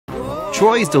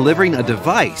Troy is delivering a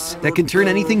device that can turn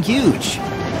anything huge.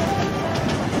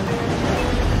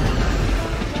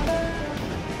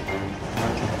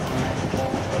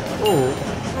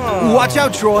 Watch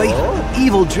out, Troy!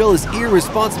 Evil Drill is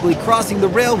irresponsibly crossing the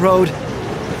railroad.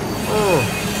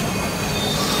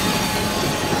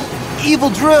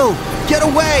 Evil Drill, get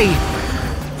away!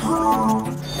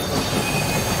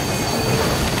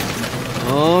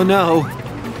 Oh no!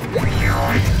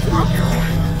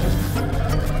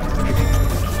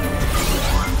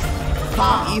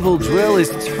 Evil Drill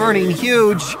is turning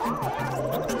huge.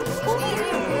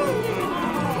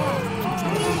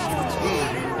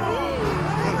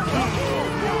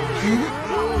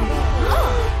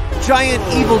 Giant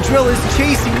Evil Drill is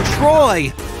chasing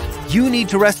Troy. You need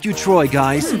to rescue Troy,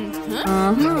 guys.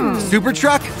 Super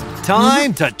Truck,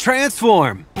 time to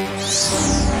transform.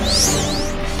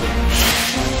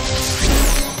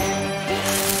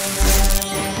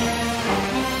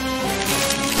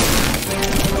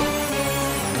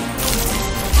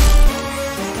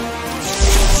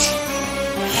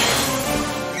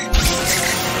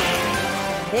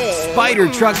 Spider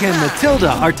Truck and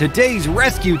Matilda are today's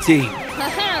rescue team.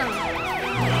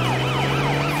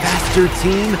 Faster,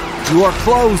 team, you are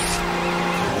close.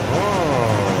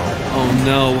 Oh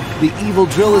no, the Evil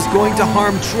Drill is going to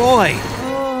harm Troy.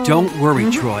 Don't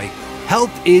worry, Troy. Help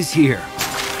is here.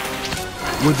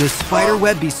 Would the spider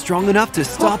web be strong enough to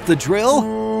stop the drill?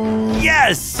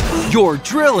 Yes! Your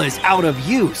drill is out of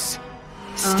use.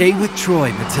 Stay with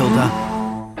Troy, Matilda.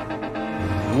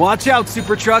 Watch out,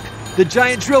 Super Truck. The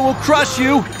giant drill will crush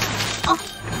you!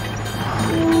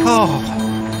 Oh,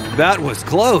 that was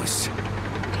close.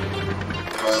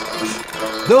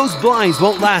 Those blinds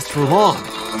won't last for long.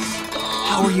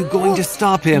 How are you going to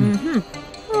stop him?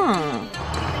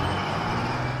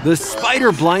 The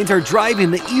spider blinds are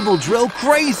driving the Evil Drill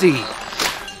crazy.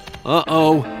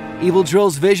 Uh-oh, Evil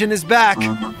Drill's vision is back.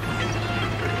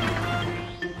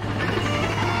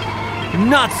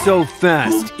 Not so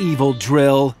fast, Evil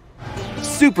Drill.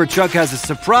 Super Truck has a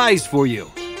surprise for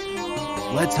you.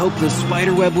 Let's hope the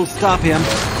spider web will stop him.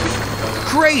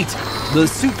 Great! The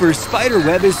super spider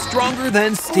web is stronger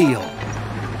than steel.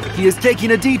 He is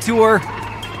taking a detour.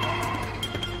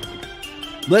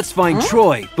 Let's find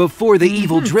Troy before the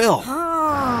Evil Drill.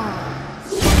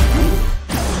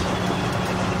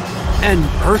 An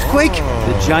earthquake?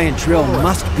 The giant drill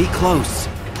must be close.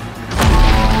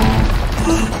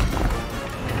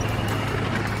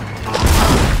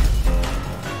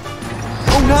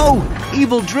 No!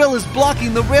 Evil Drill is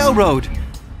blocking the railroad!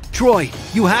 Troy,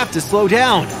 you have to slow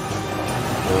down!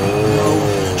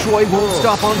 No, Troy won't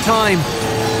stop on time!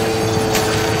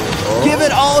 Give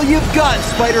it all you've got,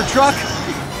 Spider Truck!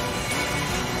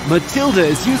 Matilda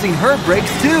is using her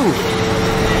brakes too!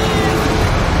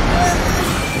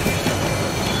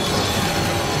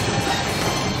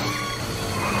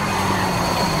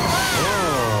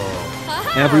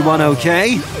 Everyone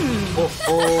okay?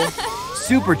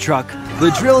 Super Truck, the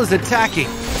drill is attacking.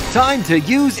 Time to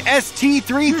use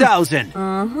ST-3000.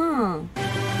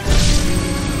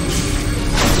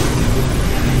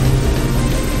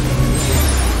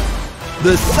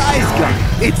 The size gun,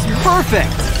 it's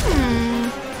perfect.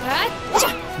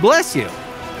 Bless you.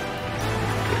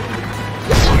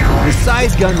 The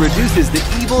size gun reduces the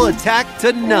evil attack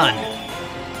to none.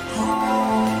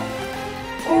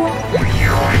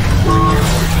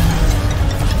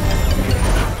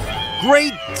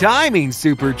 Great timing,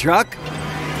 Super Truck.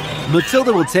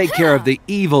 Matilda will take care of the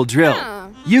Evil Drill.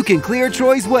 You can clear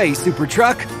Troy's way, Super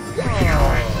Truck.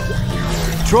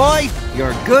 Troy,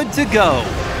 you're good to go.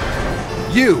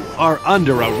 You are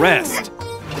under arrest.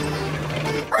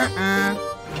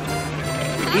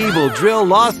 Evil Drill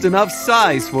lost enough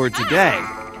size for today.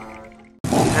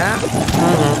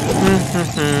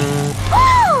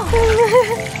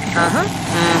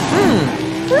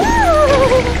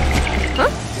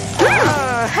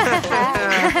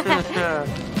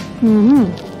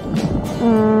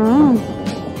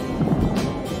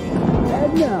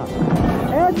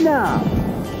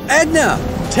 Edna,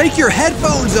 take your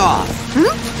headphones off.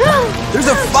 There's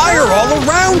a fire all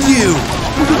around you.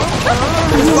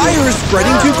 The fire is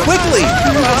spreading too quickly.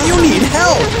 You need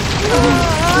help.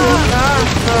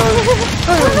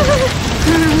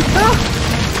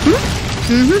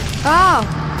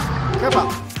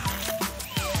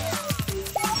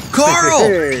 Carl,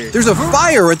 there's a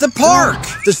fire at the park.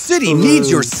 The city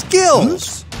needs your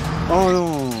skills. Oh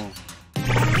no.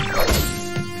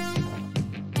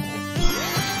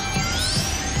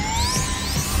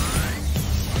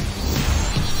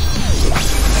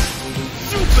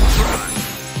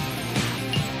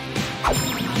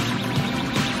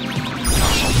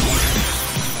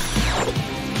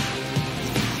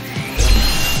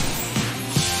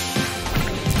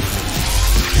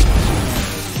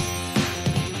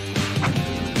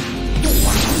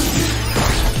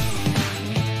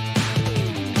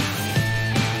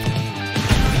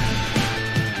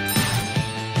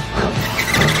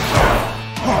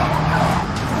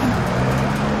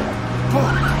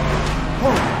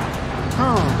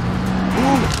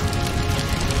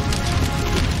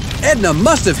 Edna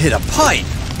must have hit a pipe.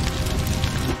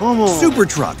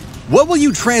 SuperTruck, what will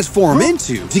you transform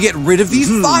into to get rid of these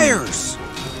fires?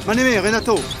 Maneme,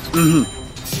 Renato.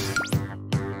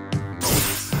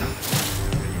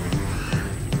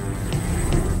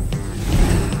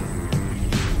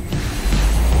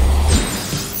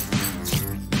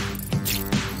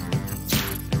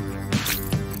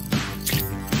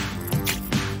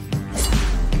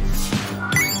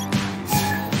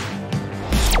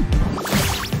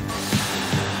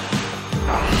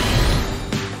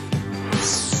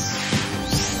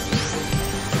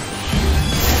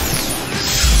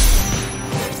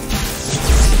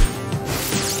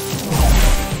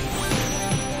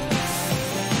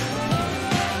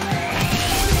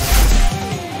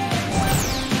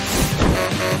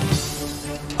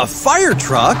 A fire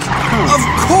truck? Of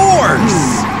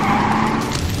course!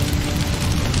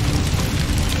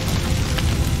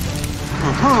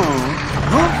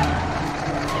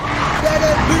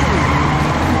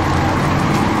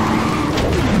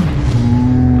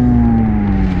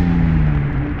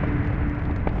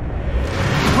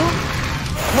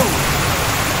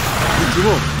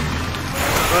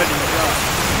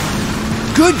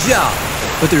 Good job!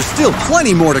 But there's still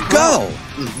plenty more to go!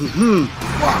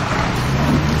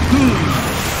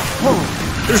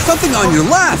 There's something on your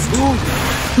left!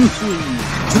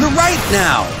 To the right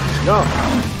now!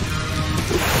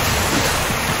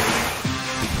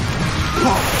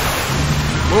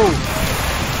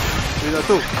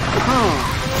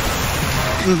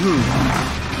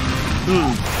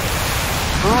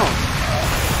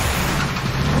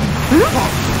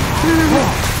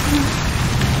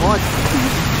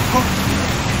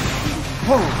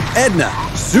 Edna,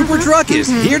 SuperTruck is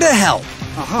here to help.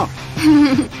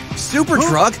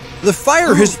 SuperTruck, the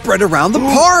fire has spread around the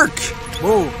park.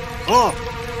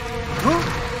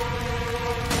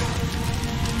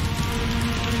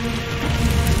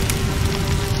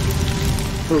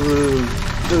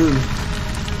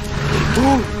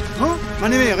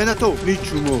 Maneme, Renato.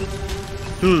 Michumo.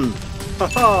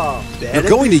 You're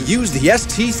going to use the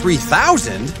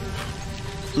ST3000?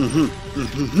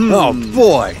 Oh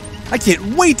boy, I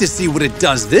can't wait to see what it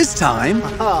does this time.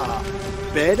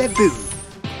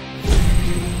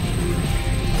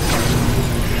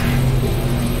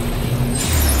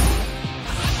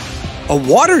 A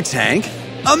water tank?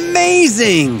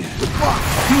 Amazing!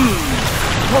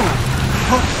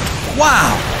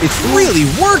 Wow, it's really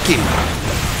working!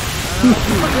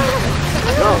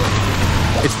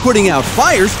 It's putting out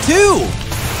fires too!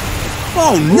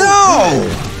 Oh no!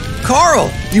 Carl,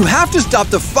 you have to stop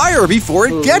the fire before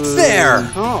it gets there!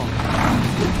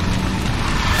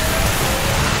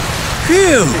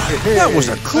 Phew, that was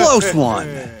a close one!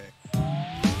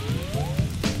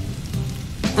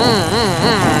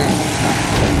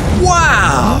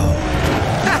 Wow!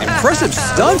 Impressive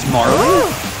stunt,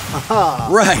 Marley!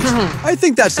 Right, I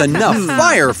think that's enough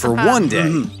fire for one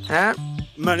day.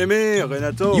 Maneme,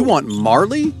 Renato. You want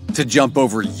Marley to jump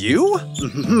over you?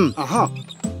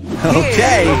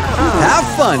 Okay, have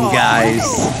fun, guys!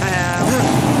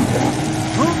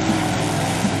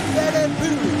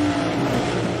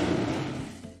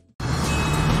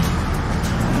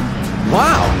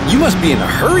 Wow, you must be in a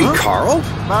hurry, Carl.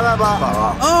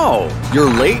 Oh, you're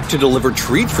late to deliver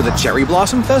treats for the Cherry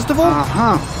Blossom Festival?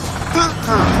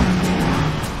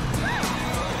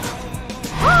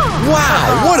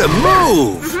 Wow, what a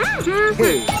move!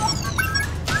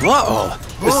 Uh-oh,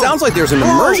 it sounds like there's an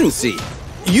emergency.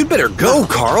 You'd better go,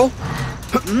 Carl.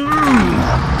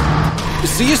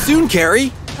 See you soon,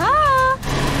 Carrie.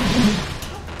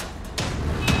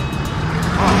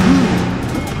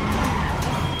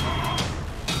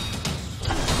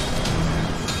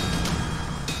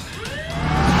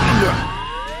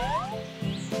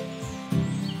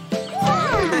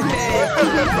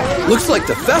 Looks like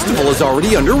the festival is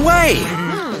already underway.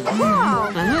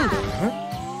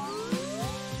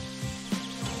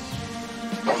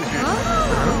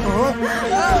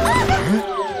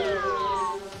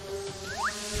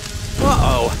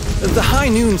 Uh-oh, the high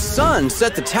noon sun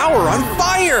set the tower on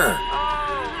fire.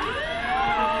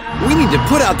 We need to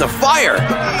put out the fire,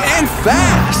 and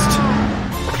fast.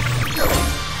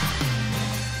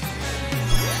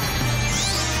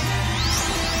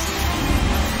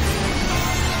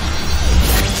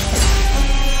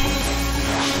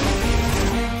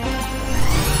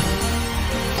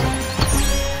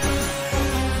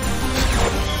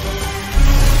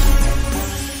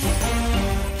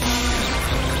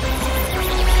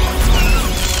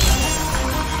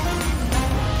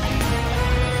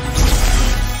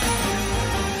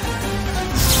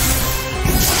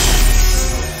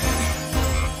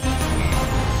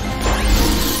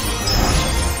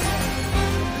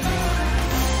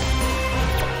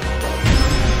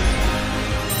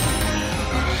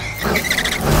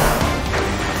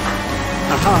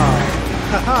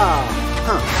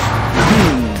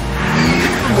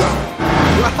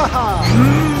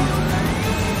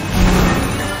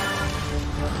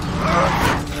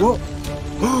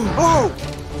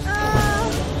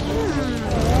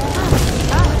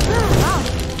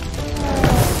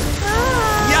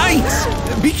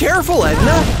 careful,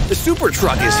 Edna. The super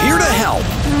truck is here to help.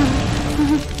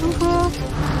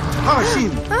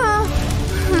 Harashim.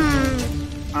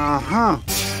 Aha.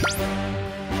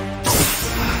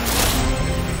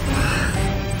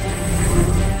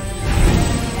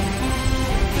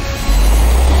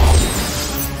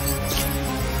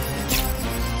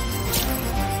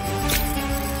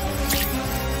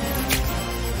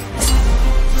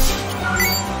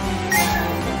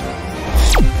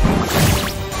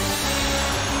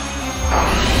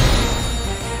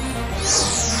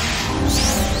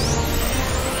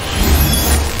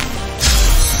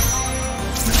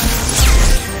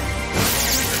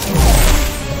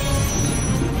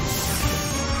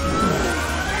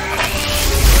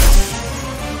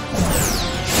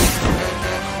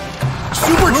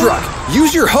 SuperTruck,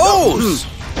 use your hose!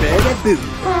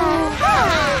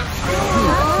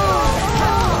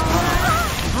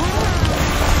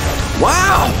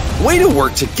 Wow! Way to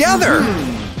work together!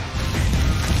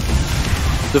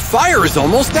 The fire is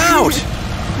almost out!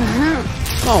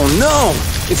 Oh no!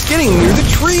 It's getting near the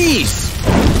trees!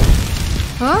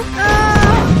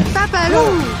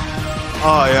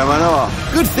 Ah, Yamano.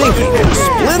 Good thinking!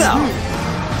 Split up!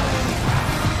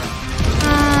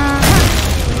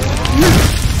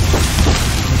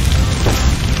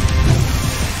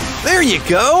 There you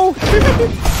go!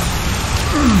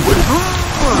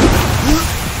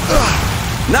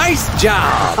 Nice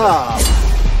job!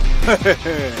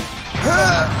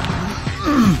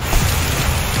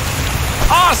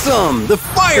 Awesome! The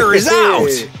fire is out!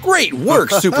 Great work,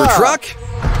 SuperTruck!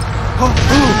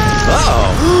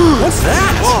 Uh-oh! What's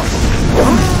that?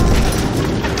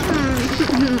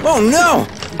 Oh no!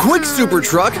 Quick,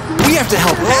 SuperTruck! We have to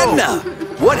help Edna!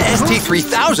 What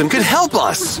ST-3000 could help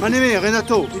us? Anime,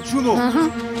 Renato, Ichumo.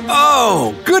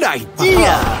 Oh, good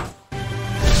idea!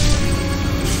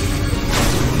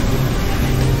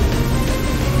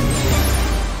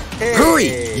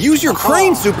 Hurry! Use your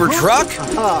crane, SuperTruck!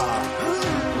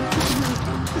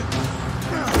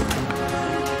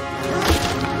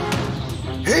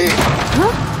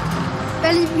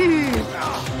 Belle vue.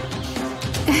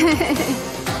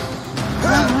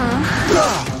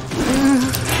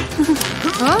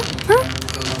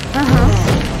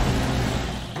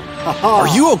 Are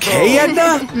you okay,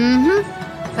 Edna?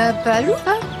 Papalou,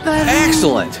 papalou.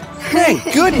 Excellent! Thank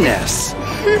goodness!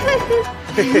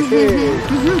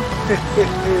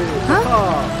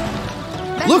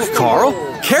 Look, Carl!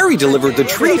 Carrie delivered the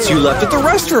treats you left at the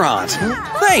restaurant!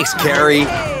 Thanks, Carrie!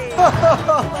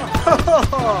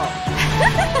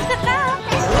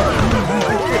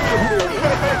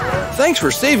 Thanks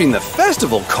for saving the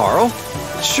festival, Carl!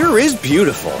 It sure is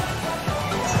beautiful!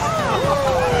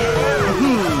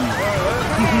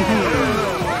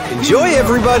 Enjoy,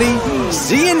 everybody!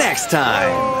 See you next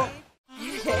time!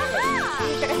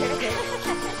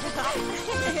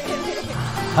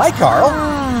 Hi, Carl!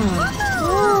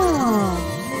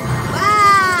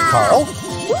 Carl?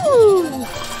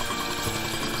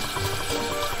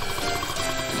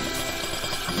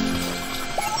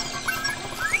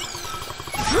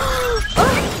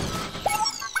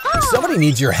 Somebody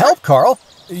needs your help, Carl.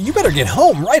 You better get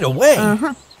home right away.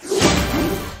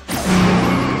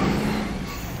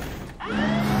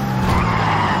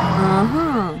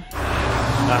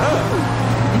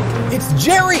 It's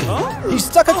Jerry! He's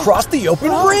stuck across the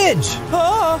open bridge!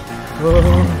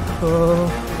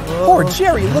 Poor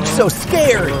Jerry looks so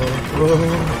scared!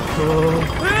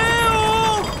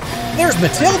 There's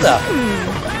Matilda!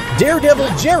 Daredevil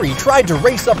Jerry tried to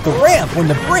race up the ramp when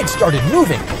the bridge started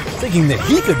moving, thinking that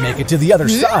he could make it to the other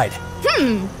side.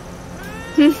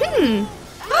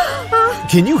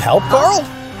 Can you help, Carl?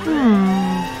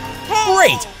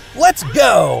 Great! Let's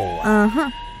go!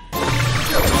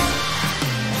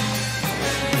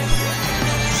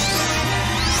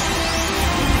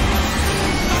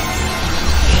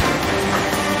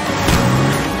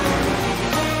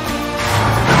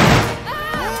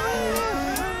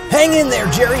 Hang in there,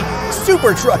 Jerry!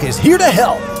 SuperTruck is here to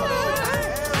help!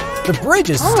 The bridge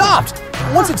is stopped!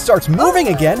 Once it starts moving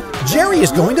again, Jerry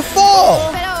is going to fall!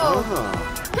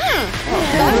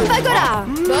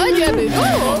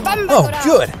 Oh,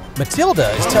 good! Matilda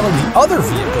is telling the other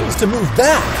vehicles to move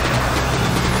back!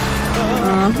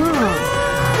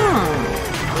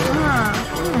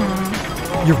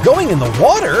 You're going in the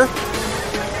water?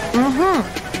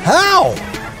 How?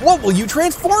 What will you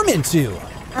transform into?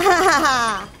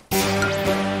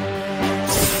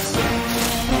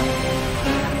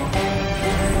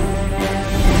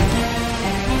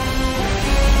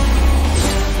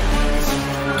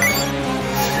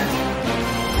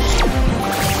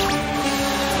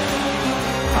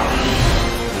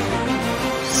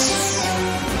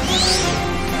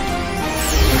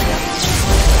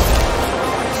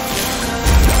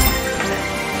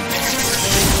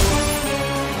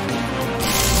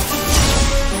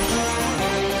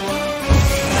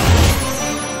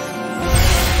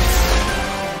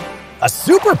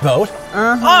 super boat?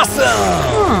 Awesome!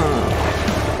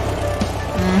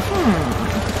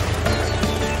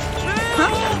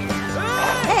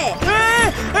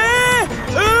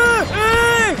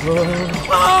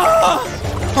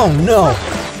 Oh no!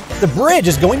 The bridge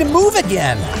is going to move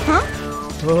again!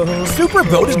 Super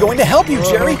boat is going to help you,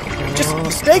 Jerry! Just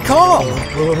stay calm!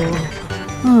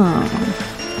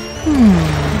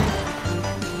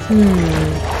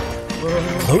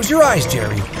 Close your eyes,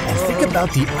 Jerry, and think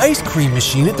about the ice cream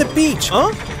machine at the beach.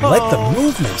 Let the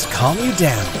movements calm you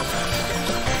down.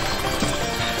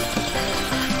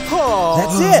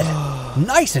 That's it!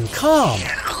 Nice and calm!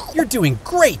 You're doing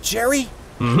great, Jerry!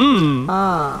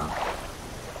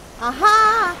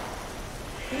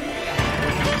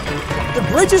 The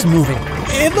bridge is moving!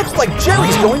 It looks like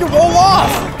Jerry's going to roll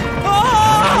off!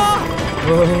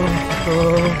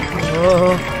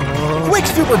 Quick,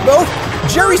 super boat!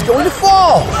 Jerry's going to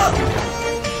fall!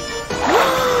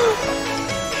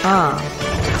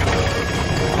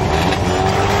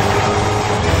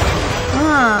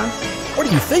 What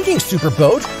are you thinking, super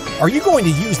boat? Are you going to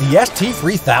use the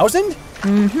ST-3000?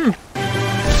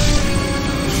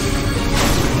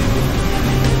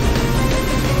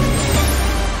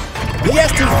 The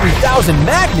ST-3000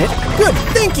 magnet? Good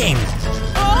thinking!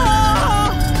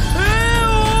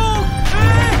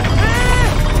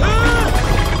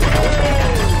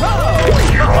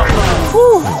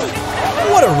 Whew!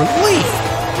 What a relief!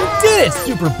 You did it,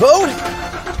 super boat!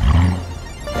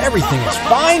 Everything is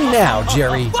fine now,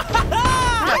 Jerry.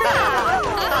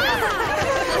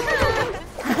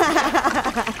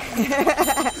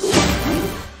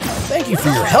 Thank you for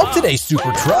your help today,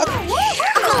 SuperTruck.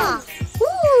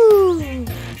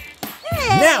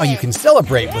 Now you can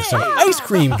celebrate with some ice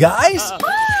cream, guys.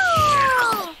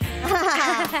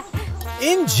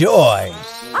 Enjoy.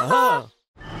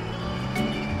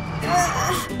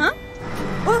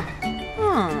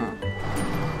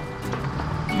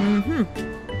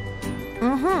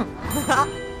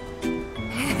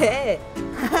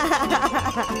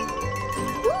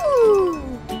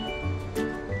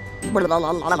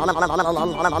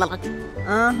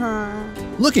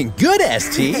 Looking good,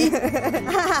 ST.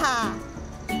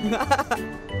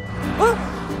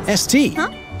 ST,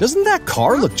 doesn't that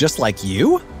car look just like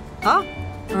you?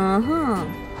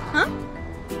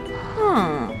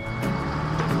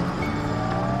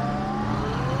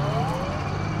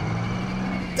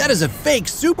 That is a fake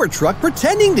SuperTruck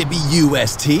pretending to be you,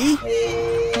 ST.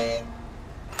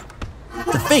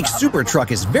 The fake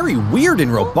SuperTruck is very weird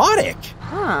and robotic.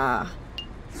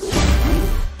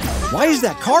 Why is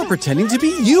that car pretending to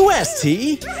be you,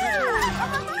 ST?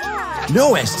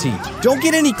 No, ST, don't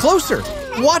get any closer.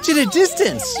 Watch at a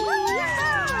distance.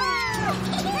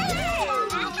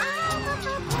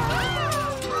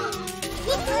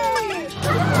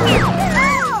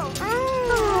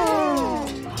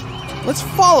 Let's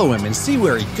follow him and see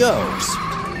where he goes.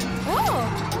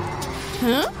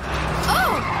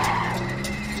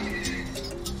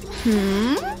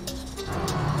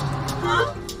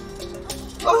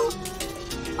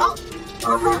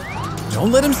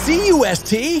 Don't let him see you,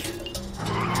 ST.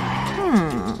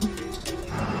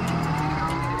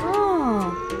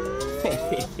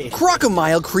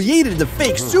 Crocomile created the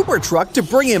fake SuperTruck to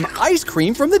bring him ice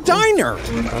cream from the diner.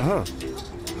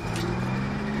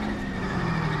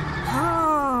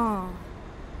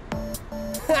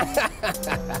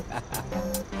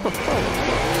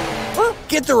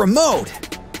 Get the remote.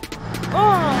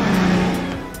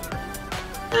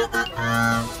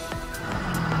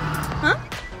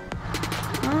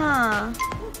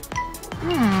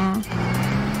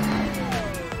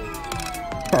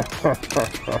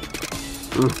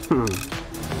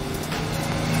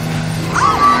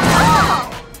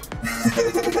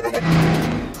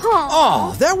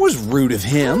 Oh, that was rude of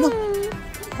him.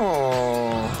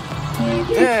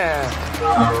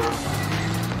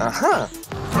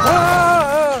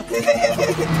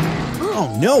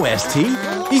 Oh no, ST.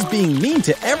 He's being mean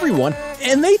to everyone,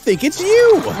 and they think it's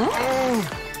you.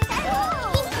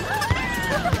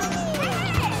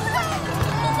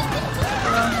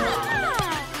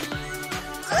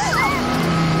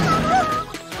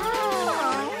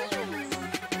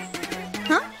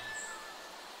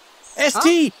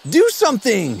 ST, do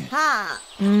something!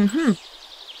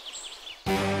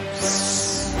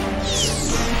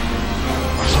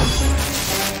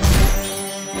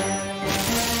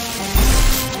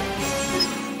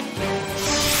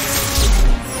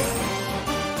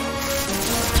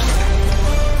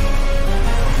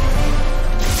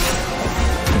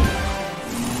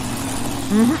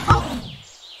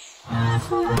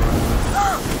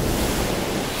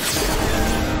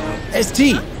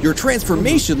 ST, your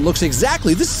transformation looks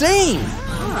exactly the same.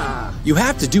 You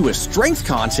have to do a strength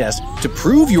contest to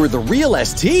prove you're the real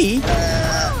ST.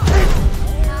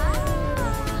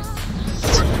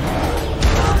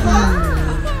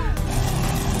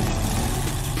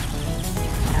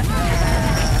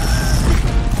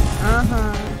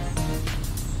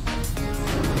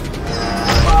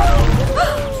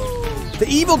 The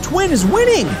evil twin is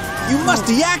winning! You must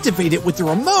deactivate it with the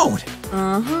remote!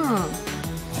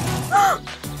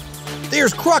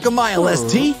 There's Crocomile,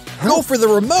 ST! Go for the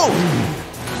remote!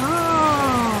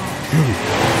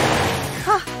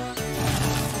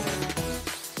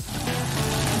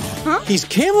 He's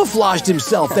camouflaged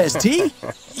himself, ST!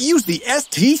 Use the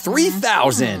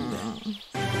ST-3000!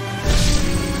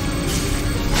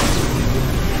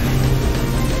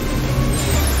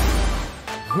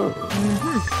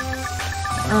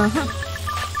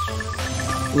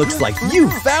 Looks like you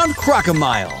found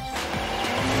Crocomile!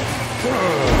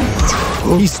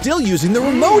 He's still using the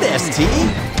remote, ST!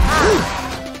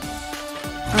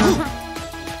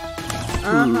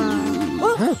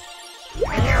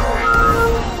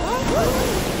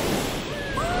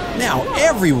 Now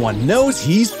everyone knows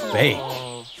he's fake!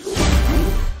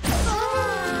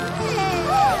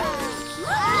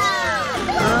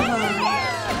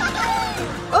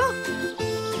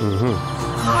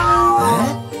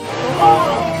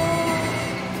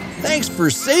 Thanks for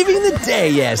saving the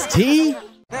day, ST!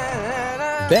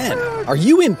 Ben, are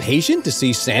you impatient to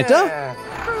see Santa?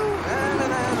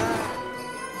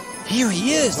 Here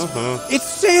he is! It's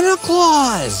Santa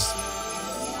Claus!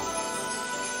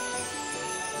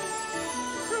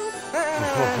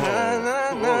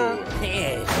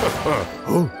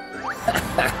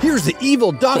 Here's the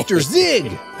evil Dr.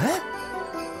 Zig!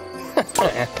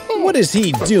 What is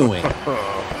he doing?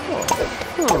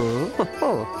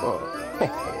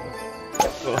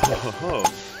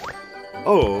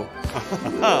 Oh.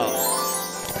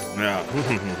 Yeah.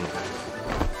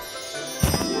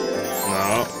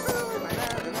 No.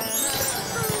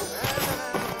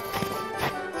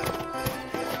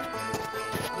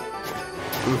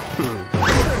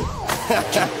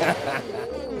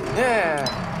 Yeah.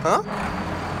 Huh?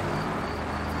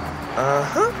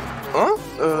 Uh-huh.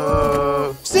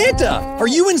 Huh? Santa, are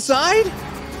you inside?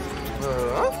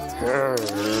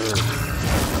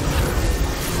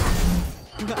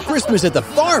 Christmas at the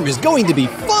farm is going to be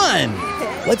fun!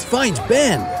 Let's find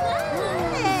Ben.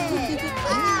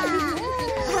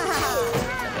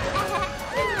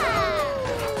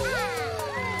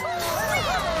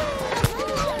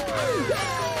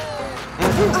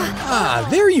 Ah,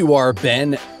 there you are,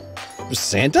 Ben.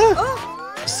 Santa?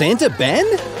 Santa Ben?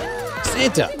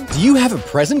 Santa, do you have a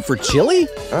present for Chili?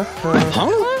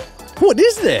 Huh? What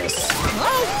is this?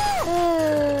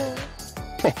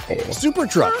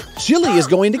 SuperTruck, Chili is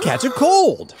going to catch a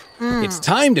cold. It's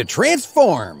time to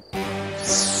transform.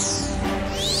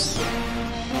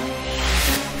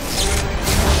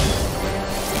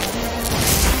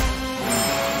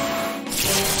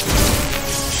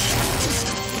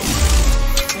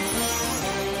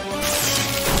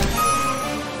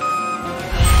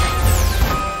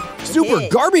 Super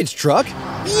Garbage Truck?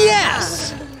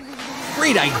 Yes!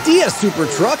 Great idea,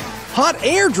 SuperTruck. Hot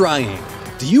air drying.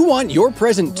 Do you want your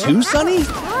present too, Sonny?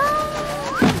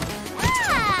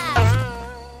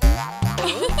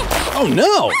 Oh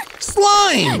no!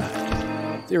 Slime!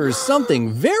 There is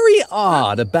something very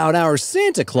odd about our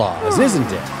Santa Claus, isn't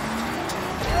it?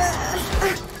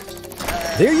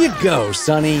 There you go,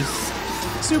 Sonny.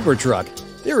 SuperTruck,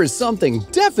 there is something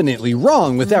definitely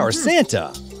wrong with our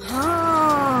Santa.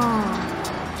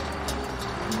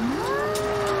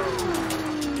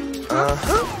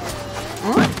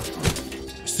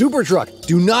 SuperTruck,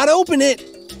 do not open it!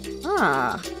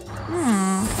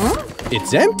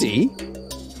 It's empty?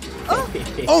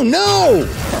 Oh no!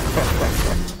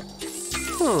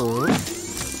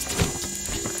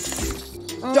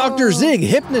 Dr. Zig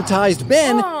hypnotized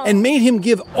Ben and made him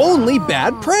give only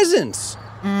bad presents.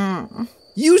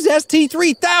 Use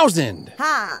ST-3000.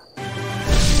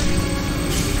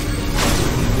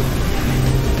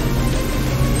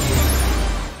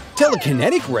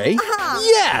 Telekinetic ray?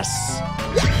 Yes!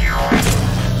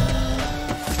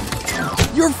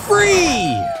 You're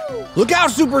free! Look out,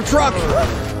 SuperTruck!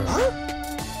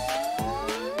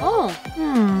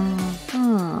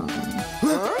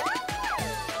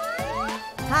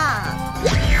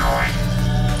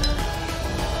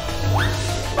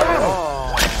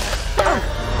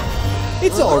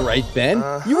 It's all right, Ben.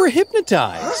 You were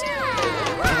hypnotized.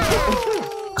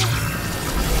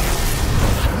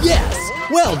 Yes!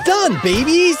 Well done,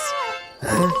 babies!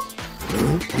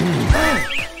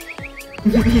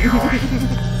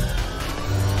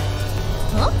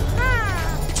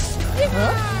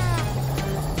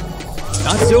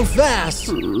 Not so fast.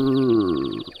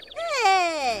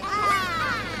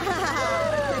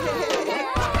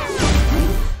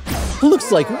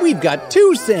 Looks like we've got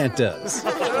 2 Santas.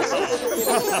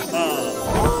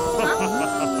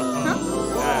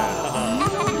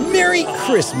 Merry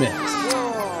Christmas.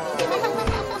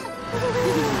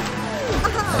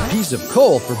 A piece of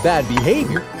coal for bad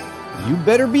behavior. You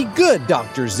better be good,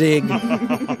 Dr. Zig.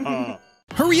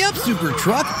 Hurry up,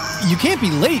 SuperTruck. You can't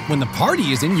be late when the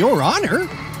party is in your honor.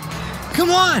 Come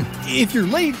on. If you're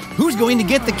late, who's going to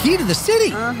get the key to the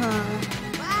city?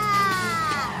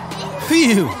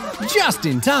 Phew. Just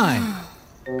in time.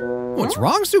 What's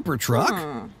wrong,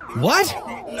 SuperTruck? What?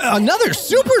 Another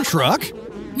SuperTruck?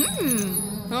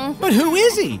 But who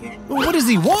is he? What does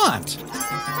he want?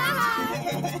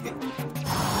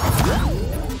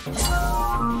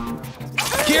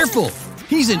 Careful!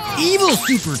 He's an evil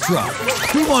SuperTruck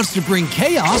who wants to bring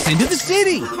chaos into the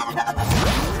city.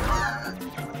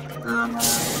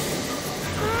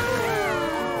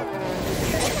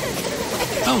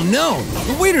 Oh no!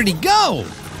 Where did he go?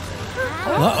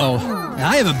 Uh-oh,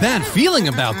 I have a bad feeling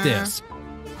about this.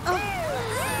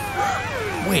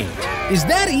 Wait, is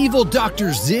that evil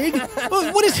Dr. Zig?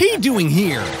 What is he doing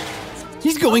here?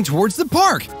 He's going towards the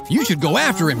park. You should go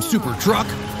after him, SuperTruck.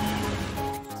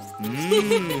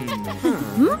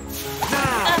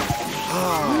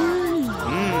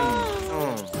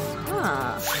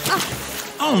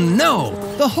 Oh no!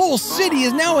 The whole city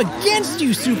is now against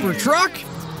you, SuperTruck!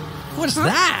 What's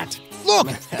that? Look,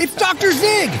 it's Dr.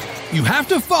 Zig! You have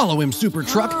to follow him,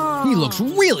 SuperTruck. He looks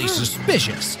really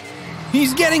suspicious.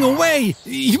 He's getting away!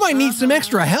 You might need some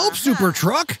extra help,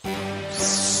 SuperTruck!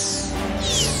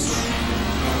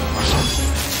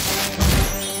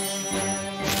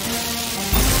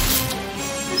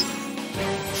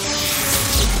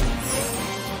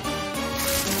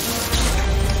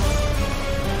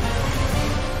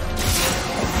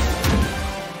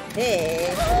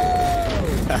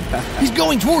 He's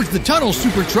going towards the tunnel,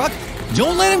 SuperTruck.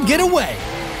 Don't let him get away.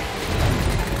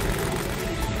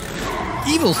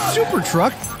 Evil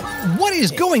SuperTruck? What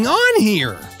is going on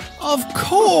here? Of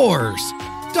course!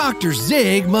 Dr.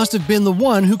 Zig must have been the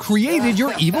one who created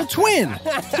your evil twin.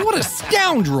 What a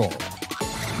scoundrel!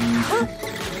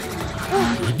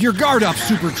 Keep your guard up,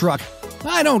 SuperTruck.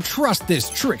 I don't trust this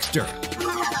trickster.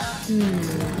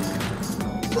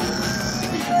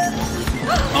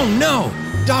 Oh no!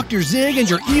 Dr. Zig and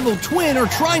your evil twin are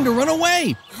trying to run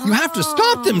away! You have to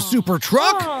stop them,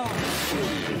 SuperTruck!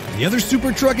 The other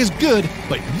SuperTruck is good,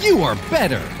 but you are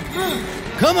better!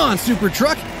 Come on,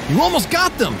 SuperTruck! You almost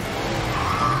got them!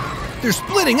 They're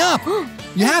splitting up!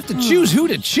 You have to choose who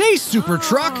to chase,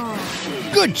 SuperTruck!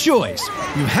 Good choice!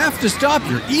 You have to stop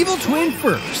your evil twin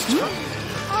first!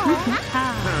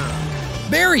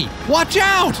 Barry, watch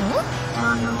out!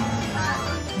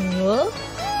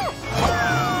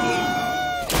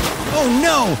 Oh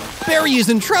no! Barry is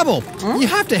in trouble! You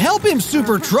have to help him,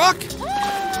 SuperTruck!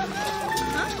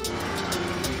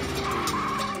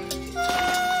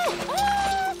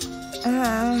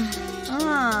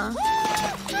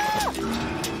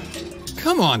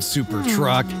 Come on,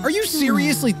 SuperTruck. Are you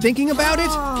seriously thinking about it?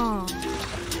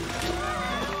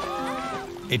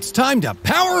 It's time to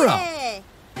power up!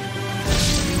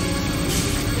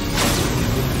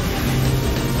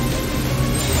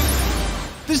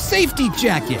 The safety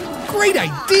jacket! Great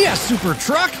idea,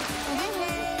 SuperTruck!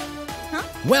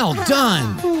 Well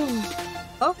done!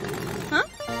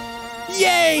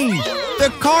 Yay! The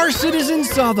car citizens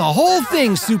saw the whole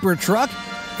thing, SuperTruck!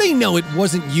 They know it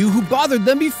wasn't you who bothered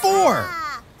them before!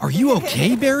 Are you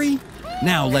okay, Barry?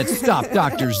 Now let's stop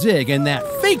Dr. Zig and that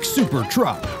fake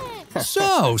SuperTruck!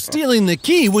 So, stealing the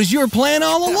key was your plan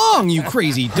all along, you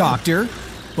crazy doctor!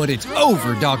 But it's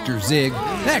over, Dr. Zig.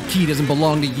 That key doesn't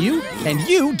belong to you, and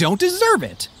you don't deserve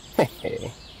it.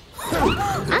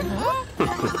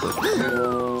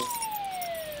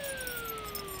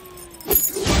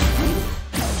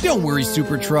 Don't worry,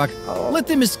 SuperTruck. Let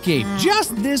them escape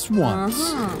just this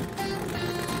once.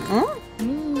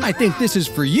 I think this is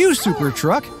for you,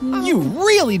 SuperTruck. You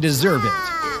really deserve it.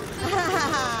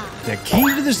 The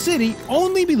key to the city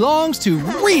only belongs to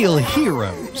real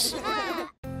heroes.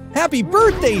 Happy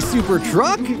birthday,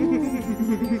 SuperTruck!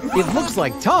 It looks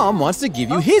like Tom wants to give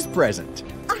you his present.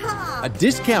 A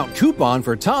discount coupon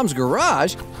for Tom's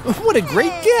Garage? What a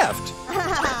great gift!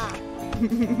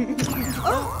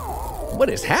 What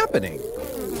is happening?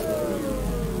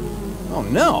 Oh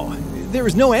no, there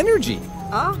is no energy.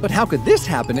 But how could this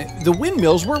happen? The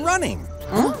windmills were running.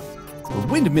 The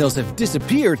windmills have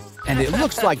disappeared, and it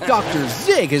looks like Dr.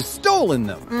 Zig has stolen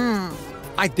them.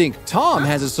 I think Tom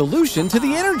has a solution to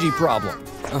the energy problem.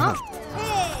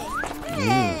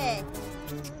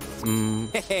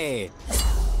 Hey.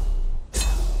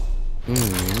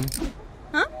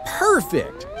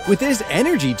 Perfect! With this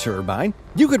energy turbine,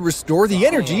 you could restore the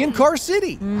energy in Car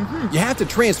City. You have to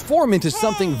transform into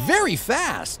something very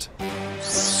fast.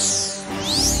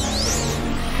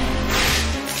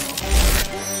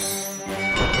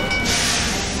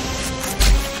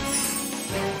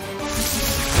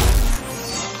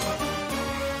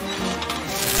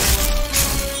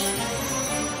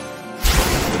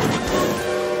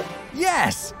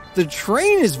 Yes! The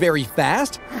train is very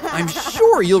fast. I'm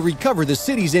sure you'll recover the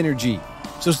city's energy.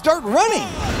 So start running.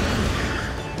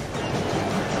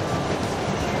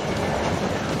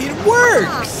 It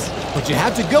works! But you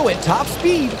have to go at top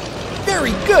speed.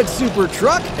 Very good, Super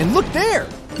Truck. And look there.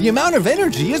 The amount of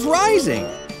energy is rising.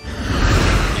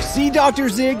 You see, Dr.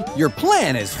 Zig? Your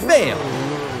plan has failed.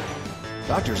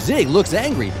 Dr. Zig looks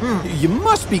angry. You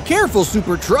must be careful,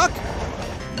 Super Truck.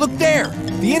 Look there.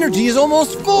 The energy is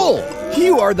almost full.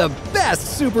 You are the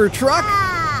best, Super Truck.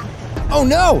 Oh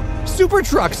no! Super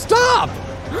Truck, stop!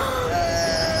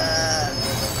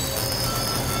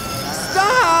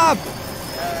 Stop!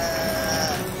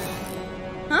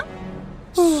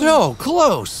 So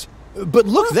close. But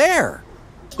look there.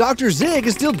 Dr. Zig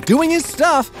is still doing his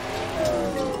stuff.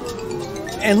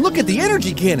 And look at the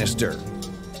energy canister.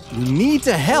 You need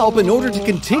to help in order to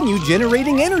continue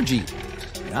generating energy.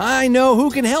 I know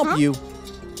who can help you.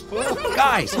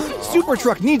 Guys, Super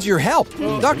Truck needs your help.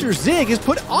 Dr. Zig has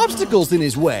put obstacles in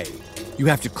his way. You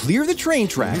have to clear the train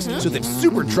tracks so that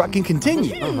Super Truck can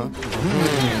continue.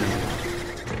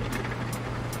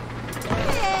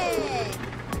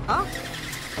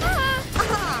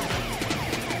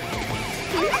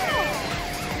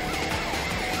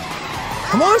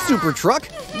 Come on, Super Truck.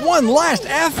 One last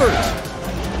effort.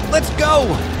 Let's go.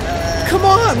 Come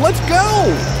on, let's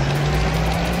go.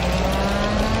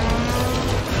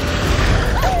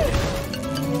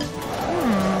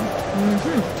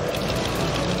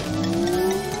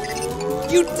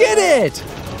 You did it!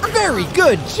 Very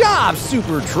good job,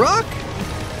 Super Truck!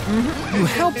 You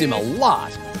helped him a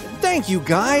lot. Thank you,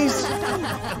 guys.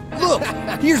 Look,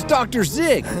 here's Dr.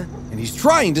 Zig, and he's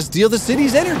trying to steal the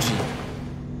city's energy.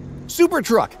 Super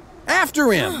Truck,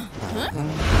 after him!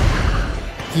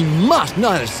 He must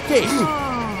not escape.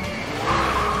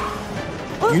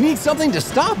 You need something to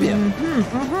stop him.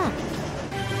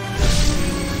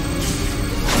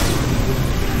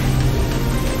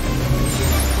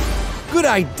 Good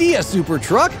idea, Super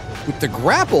Truck. With the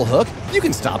grapple hook, you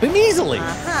can stop him easily.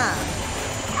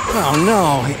 Oh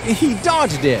no, he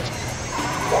dodged it.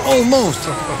 Almost.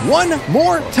 One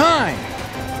more time.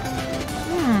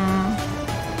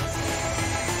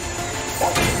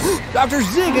 Dr.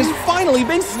 Zig has finally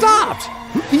been stopped.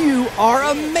 You are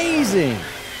amazing.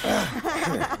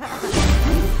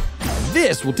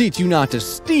 This will teach you not to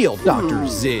steal, Dr.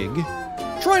 Zig.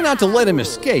 Try not to let him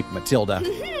escape, Matilda.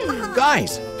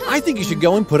 Guys, I think you should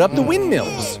go and put up the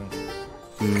windmills.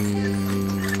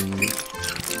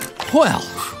 Well,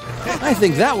 I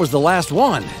think that was the last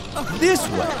one. This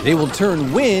way, they will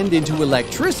turn wind into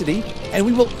electricity, and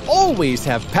we will always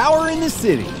have power in the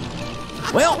city.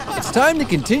 Well, it's time to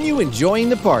continue enjoying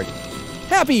the party.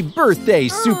 Happy birthday,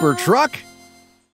 Super Truck!